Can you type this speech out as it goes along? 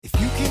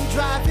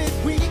drive it,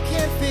 we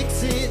can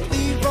fix it.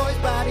 Leroy's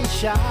Body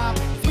Shop.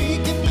 We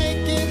can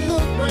make it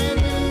look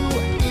brand new.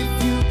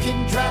 If you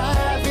can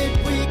drive it,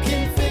 we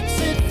can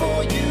fix it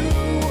for you.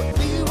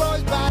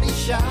 Leroy's Body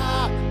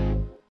Shop.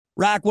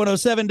 Rock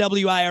 107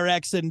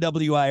 WIRX and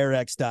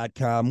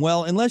WIRX.com.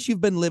 Well, unless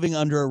you've been living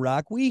under a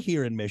rock, we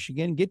here in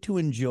Michigan get to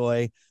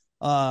enjoy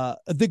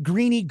the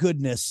greeny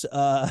goodness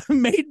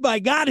made by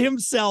God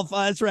himself.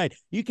 That's right.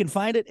 You can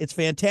find it. It's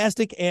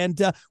fantastic.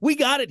 And we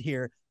got it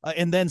here.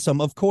 And then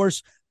some, of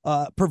course,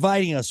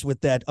 providing us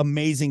with that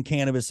amazing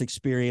cannabis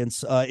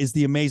experience is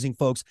the amazing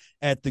folks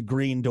at the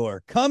Green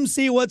Door. Come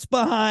see what's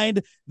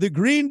behind the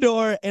Green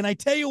Door. And I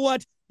tell you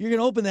what, you're going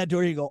to open that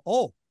door. You go,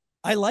 oh,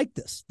 I like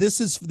this. This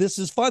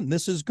is fun.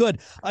 This is good.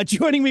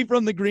 Joining me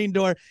from the Green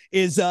Door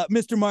is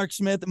Mr. Mark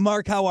Smith.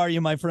 Mark, how are you,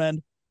 my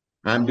friend?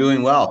 I'm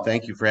doing well.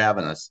 Thank you for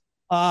having us.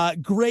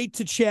 Great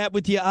to chat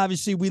with you.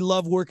 Obviously, we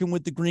love working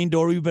with the Green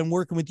Door. We've been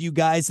working with you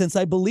guys since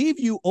I believe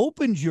you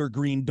opened your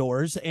Green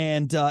Doors,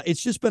 and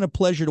it's just been a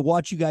pleasure to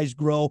watch you guys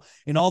grow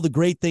and all the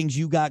great things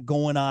you got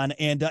going on.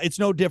 And it's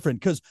no different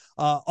because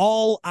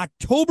all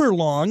October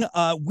long,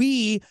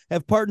 we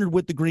have partnered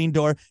with the Green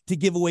Door to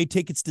give away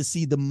tickets to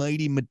see the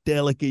mighty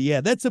Metallica.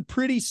 Yeah, that's a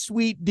pretty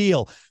sweet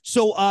deal.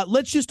 So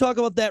let's just talk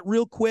about that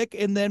real quick,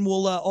 and then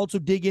we'll also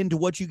dig into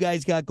what you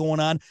guys got going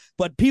on.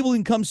 But people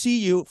can come see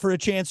you for a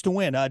chance to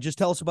win.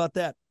 Just tell us about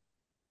that.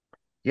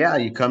 Yeah,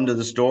 you come to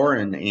the store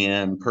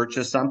and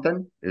purchase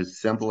something. As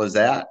simple as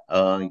that.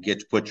 You get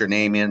to put your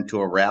name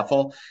into a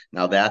raffle.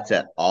 Now that's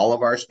at all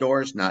of our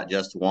stores, not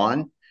just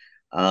one.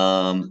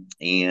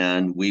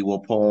 And we will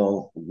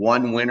pull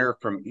one winner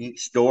from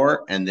each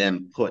store and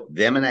then put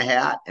them in a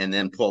hat and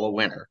then pull a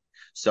winner.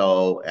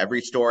 So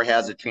every store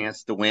has a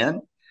chance to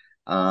win.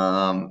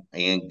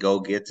 And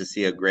go get to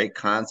see a great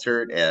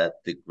concert at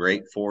the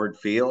great Ford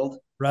Field.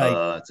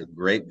 Right. It's a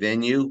great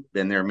venue.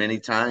 Been there many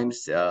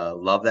times.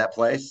 Love that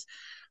place.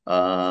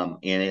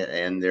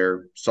 And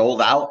they're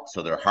sold out,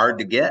 so they're hard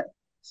to get.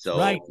 So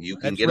right. You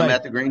can That's get them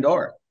at the Green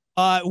Door.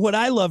 What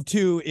I love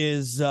too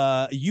is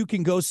you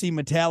can go see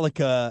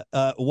Metallica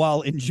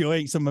while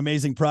enjoying some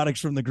amazing products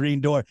from the Green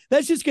Door.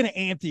 That's just going to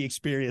amp the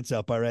experience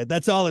up. All right.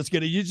 That's all it's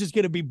going to. You're just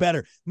going to be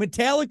better.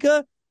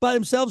 Metallica by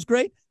themselves,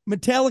 great.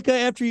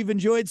 Metallica after you've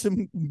enjoyed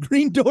some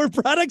Green Door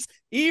products,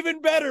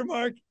 even better,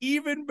 Mark,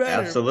 even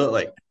better.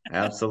 Absolutely.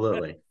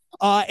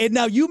 And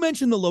now you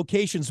mentioned the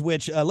locations,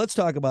 which let's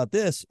talk about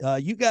this.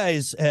 You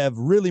guys have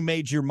really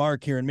made your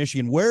mark here in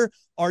Michigan. Where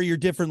are your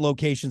different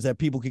locations that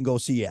people can go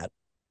see at?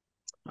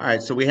 All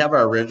right. So we have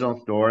our original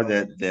store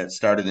that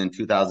started in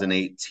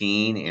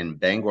 2018 in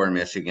Bangor,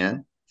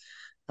 Michigan.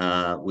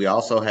 We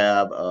also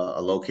have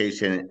a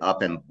location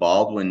up in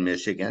Baldwin,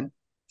 Michigan.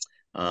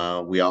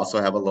 We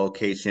also have a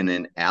location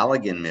in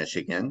Allegan,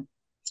 Michigan.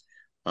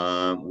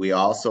 We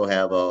also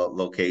have a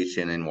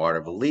location in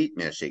Waterville,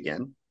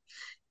 Michigan.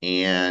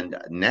 And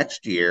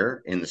next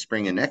year, in the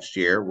spring of next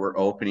year, we're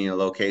opening a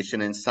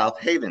location in South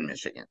Haven,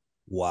 Michigan.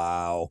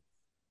 Wow.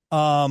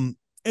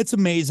 It's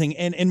amazing.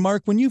 And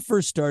Mark, when you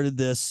first started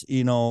this,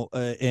 you know,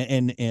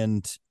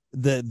 and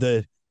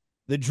the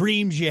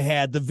dreams you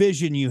had, the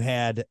vision you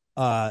had,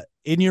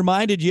 in your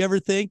mind, did you ever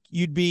think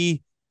you'd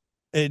be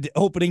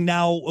opening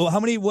now?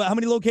 How many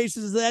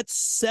locations is that?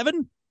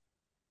 7?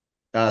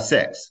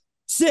 6.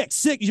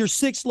 Six. Your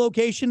 6th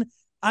location.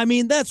 I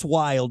mean, that's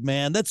wild,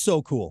 man. That's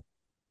so cool.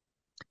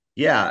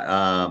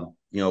 Yeah.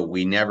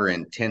 We never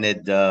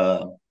intended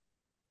to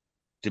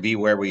be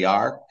where we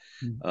are.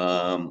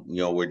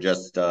 We're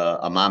just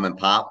a mom and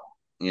pop.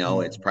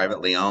 It's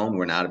privately owned.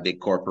 We're not a big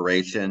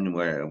corporation.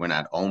 We're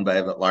not owned by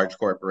a large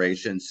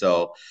corporation.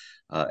 So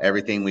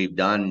everything we've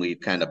done, we've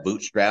kind of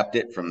bootstrapped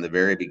it from the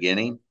very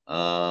beginning.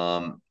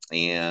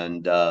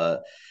 And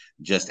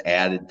just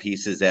added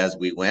pieces as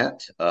we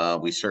went.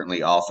 We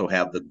certainly also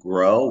have the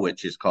grow,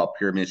 which is called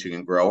Pure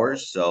Michigan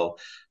Growers. So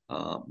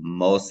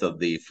most of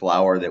the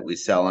flower that we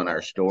sell in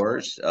our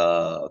stores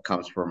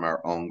comes from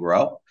our own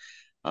grow.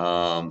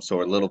 So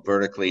we're a little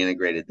vertically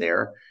integrated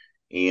there.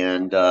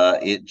 And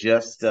it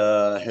just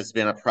has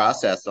been a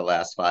process the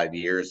last 5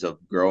 years of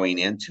growing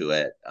into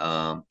it.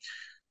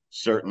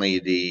 Certainly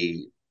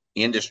the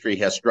industry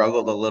has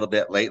struggled a little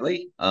bit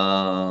lately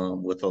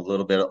with a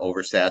little bit of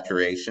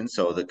oversaturation.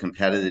 So the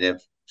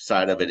competitive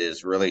side of it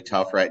is really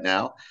tough right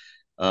now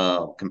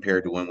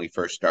compared to when we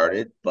first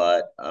started.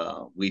 But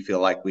we feel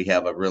like we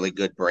have a really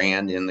good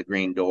brand in the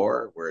Green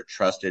Door. We're a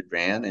trusted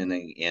brand. And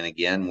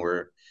again,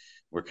 we're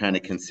kind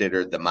of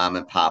considered the mom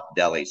and pop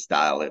deli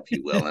style, if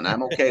you will. And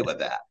I'm okay with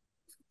that.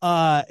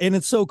 And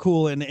it's so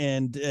cool.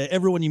 And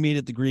everyone you meet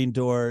at the Green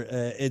Door,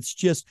 it's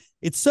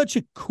such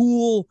a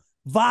cool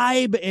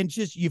vibe, and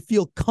just you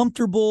feel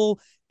comfortable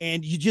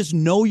and you just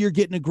know you're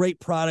getting a great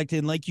product.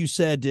 And like you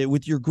said,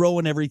 with your grow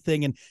and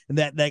everything, and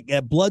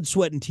that blood,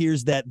 sweat, and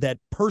tears, that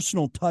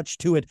personal touch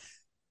to it.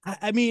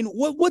 I mean,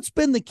 what's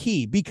been the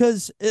key?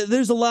 Because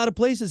there's a lot of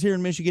places here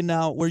in Michigan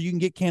now where you can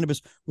get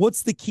cannabis.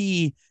 What's the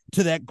key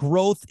to that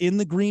growth in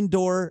the Green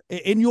Door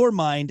in your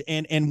mind,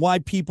 and why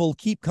people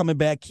keep coming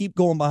back, keep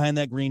going behind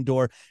that Green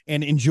Door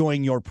and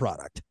enjoying your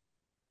product?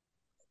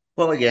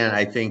 Well, again,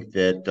 I think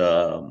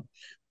that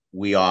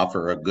we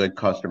offer a good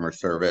customer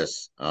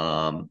service.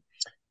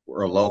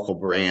 We're a local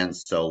brand,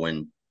 so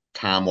when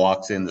Tom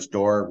walks in the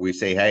store, we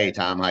say, "Hey,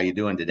 Tom, how you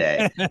doing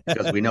today?"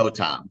 Because we know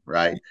Tom,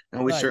 right?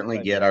 And we Right, certainly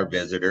right. get our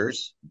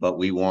visitors, but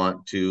we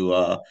want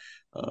to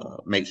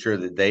make sure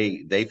that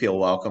they feel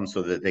welcome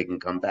so that they can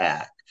come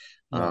back.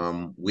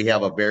 Yeah. We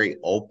have a very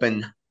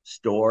open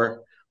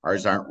store.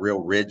 Ours aren't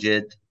real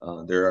rigid.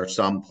 There are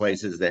some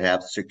places that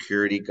have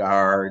security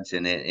guards,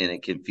 and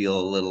it can feel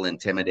a little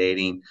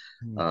intimidating.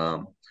 Mm.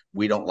 Um,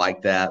 we don't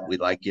like that.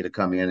 We'd like you to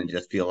come in and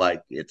just feel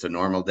like it's a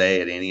normal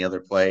day at any other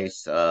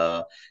place.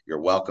 You're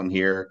welcome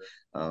here.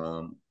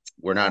 Um,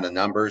 we're not a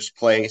numbers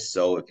place.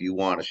 So if you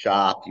want to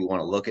shop, you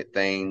want to look at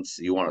things,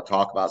 you want to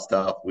talk about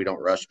stuff, we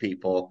don't rush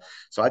people.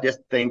 So I just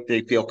think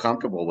they feel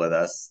comfortable with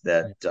us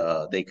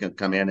that they can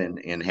come in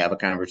and have a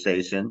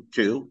conversation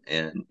too.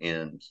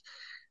 And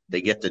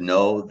they get to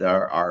know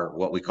our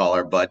what we call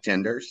our bud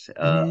tenders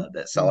Mm-hmm.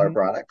 that sell our Mm-hmm.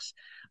 products.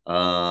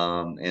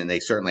 And they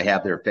certainly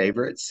have their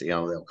favorites.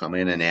 They'll come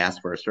in and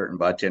ask for a certain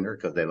bud tender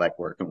because they like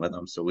working with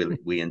them. So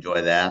we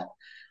enjoy that.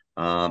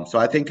 So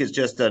I think it's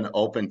just an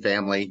open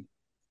family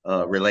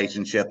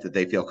relationship that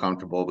they feel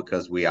comfortable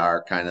because we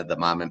are kind of the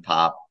mom and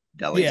pop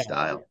deli Yeah.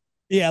 style.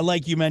 Yeah,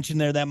 like you mentioned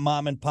there, that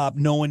mom and pop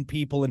knowing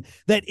people and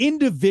that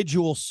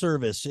individual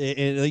service. Like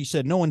you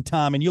said, knowing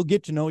Tom, and you'll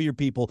get to know your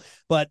people.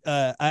 But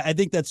I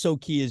think that's so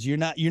key. Is you're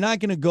not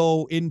going to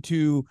go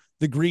into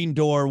the Green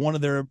Door, one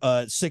of their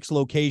 6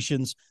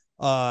 locations,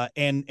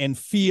 and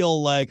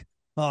feel like,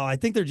 oh, I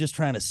think they're just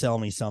trying to sell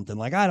me something.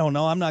 Like, I don't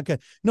know, I'm not gonna.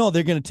 No,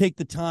 they're going to take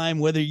the time,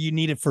 whether you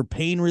need it for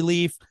pain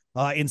relief.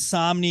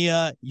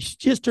 Insomnia, you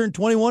just turned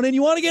 21 and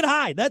you want to get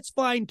high. That's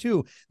fine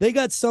too. They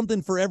got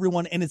something for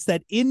everyone. And it's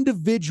that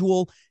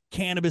individual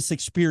cannabis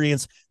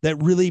experience that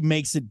really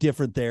makes it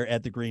different there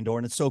at the Green Door.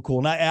 And it's so cool.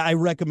 And I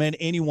recommend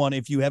anyone,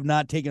 if you have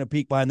not taken a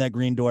peek behind that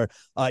Green Door,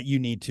 you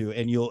need to,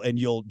 and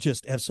you'll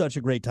just have such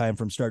a great time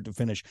from start to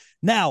finish.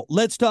 Now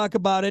let's talk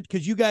about it,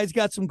 because you guys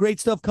got some great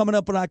stuff coming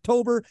up in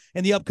October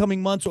and the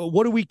upcoming months.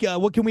 What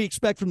can we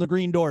expect from the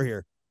Green Door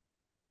here?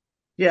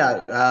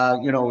 Yeah,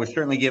 we're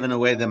certainly giving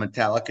away the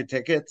Metallica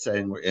tickets,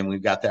 and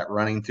we've got that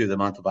running through the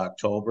month of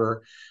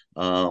October.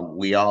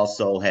 We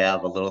also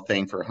have a little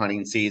thing for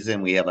hunting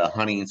season. We have a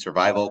hunting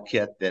survival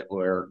kit that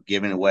we're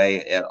giving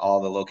away at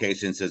all the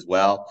locations as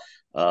well,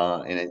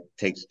 and it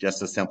takes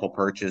just a simple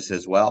purchase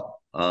as well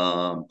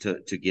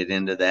to get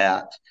into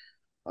that.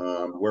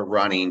 We're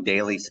running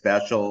daily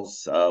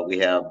specials. We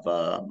have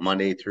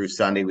Monday through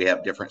Sunday. We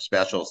have different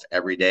specials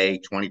every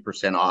day,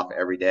 20% off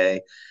every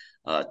day.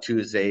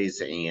 Tuesdays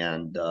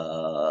and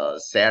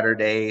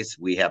Saturdays,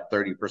 we have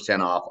 30%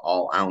 off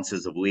all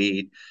ounces of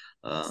weed.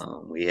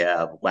 We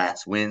have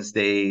Wax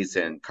Wednesdays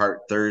and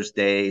Cart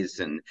Thursdays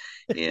and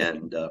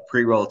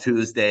pre-roll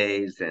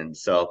Tuesdays, and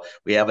so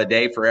we have a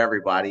day for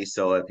everybody.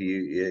 So if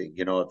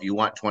you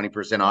want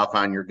 20% off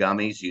on your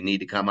gummies, you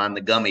need to come on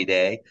the gummy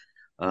day.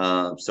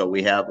 So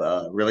we have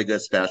really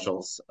good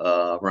specials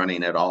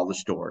running at all the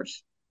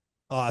stores.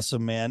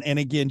 Awesome, man. And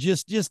again,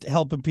 just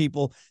helping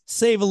people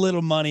save a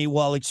little money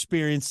while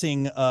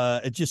experiencing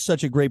just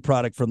such a great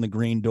product from the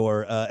Green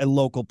Door, a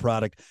local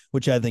product,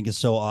 which I think is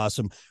so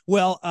awesome.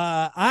 Well,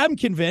 I'm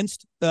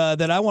convinced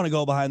that I want to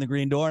go behind the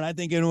Green Door, and I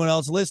think anyone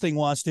else listening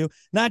wants to,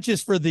 not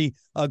just for the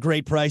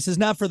great prices,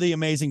 not for the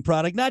amazing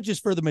product, not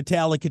just for the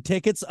Metallica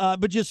tickets,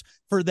 but just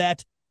for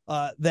that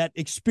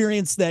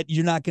experience that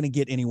you're not going to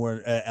get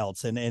anywhere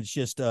else. And it's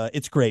just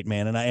it's great,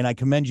 man. And I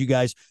commend you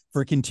guys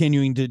for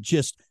continuing to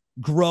just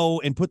grow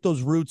and put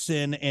those roots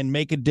in and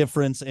make a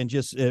difference and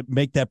just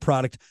make that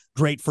product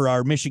great for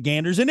our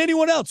Michiganders and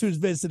anyone else who's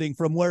visiting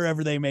from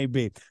wherever they may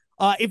be.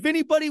 If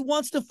anybody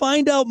wants to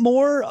find out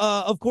more,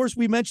 of course,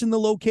 we mentioned the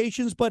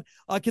locations, but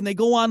can they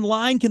go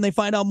online? Can they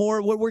find out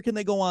more? Where can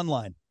they go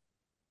online?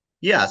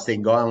 Yes, they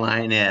can go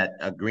online at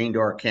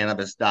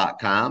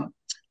greendoorcannabis.com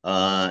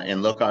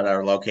and look at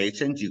our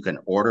locations. You can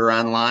order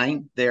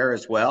online there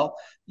as well.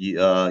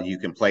 You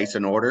can place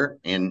an order,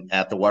 and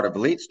at the Water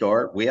Elite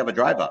store, we have a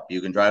drive up. You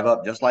can drive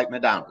up just like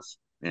McDonald's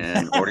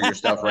and order your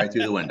stuff right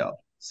through the window.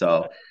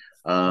 So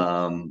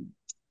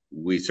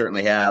we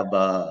certainly have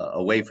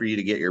a way for you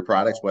to get your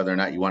products, whether or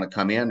not you want to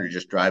come in or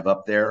just drive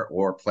up there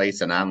or place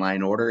an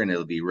online order, and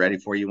it'll be ready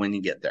for you when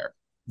you get there.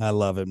 I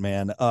love it,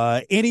 man.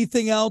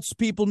 Anything else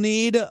people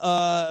need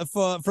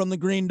from the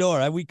Green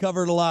Door? We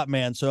covered a lot,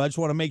 man. So I just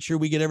want to make sure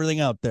we get everything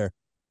out there.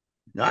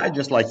 I'd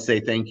just like to say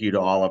thank you to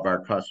all of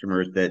our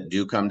customers that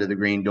do come to the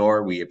Green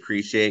Door. We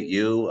appreciate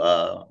you.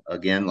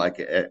 Again, like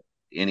at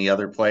any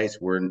other place,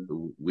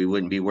 we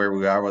wouldn't be where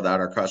we are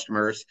without our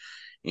customers,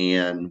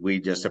 and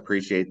we just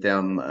appreciate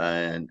them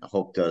and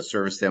hope to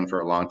service them for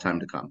a long time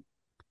to come.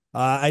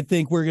 I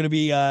think we're going to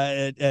be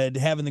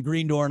having the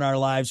Green Door in our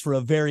lives for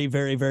a very,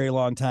 very, very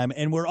long time,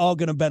 and we're all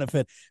going to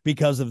benefit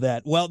because of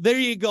that. Well, there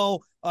you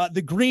go.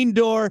 The Green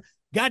Door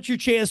got your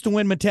chance to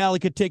win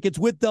Metallica tickets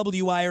with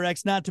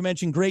WIRX, not to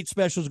mention great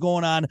specials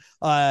going on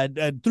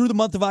through the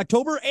month of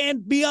October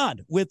and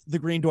beyond with the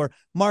Green Door.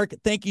 Mark,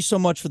 thank you so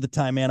much for the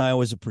time, man. I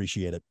always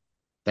appreciate it.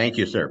 Thank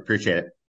you, sir. Appreciate it.